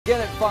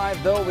Again at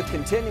 5, though, with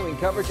continuing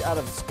coverage out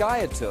of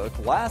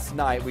Skiatook. Last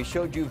night we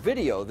showed you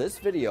this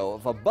video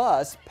of a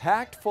bus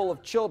packed full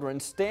of children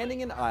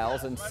standing in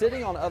aisles and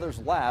sitting on others'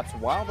 laps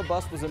while the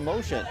bus was in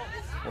motion.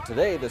 Well,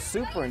 today the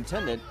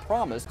superintendent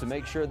promised to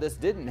make sure this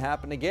didn't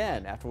happen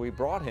again after we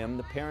brought him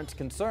the parents'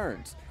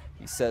 concerns.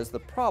 He says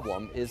the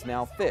problem is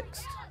now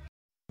fixed.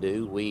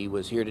 We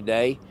was here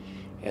today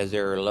as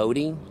they were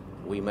loading.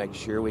 We make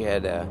sure we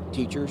had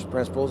teachers,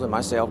 principals, and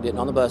myself getting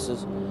on the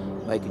buses,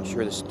 making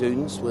sure the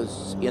students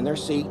was in their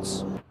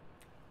seats.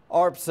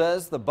 ARP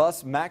says the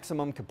bus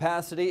maximum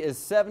capacity is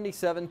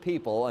 77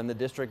 people and the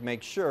district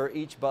makes sure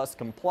each bus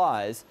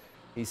complies.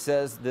 He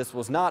says this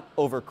was not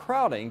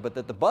overcrowding, but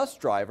that the bus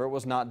driver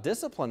was not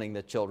disciplining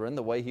the children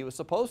the way he was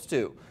supposed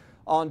to.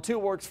 On 2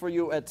 Works for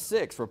You at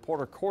 6,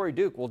 reporter Corey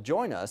Duke will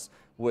join us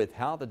with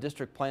how the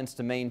district plans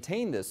to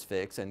maintain this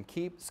fix and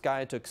keep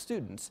Skiatook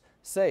students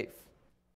safe.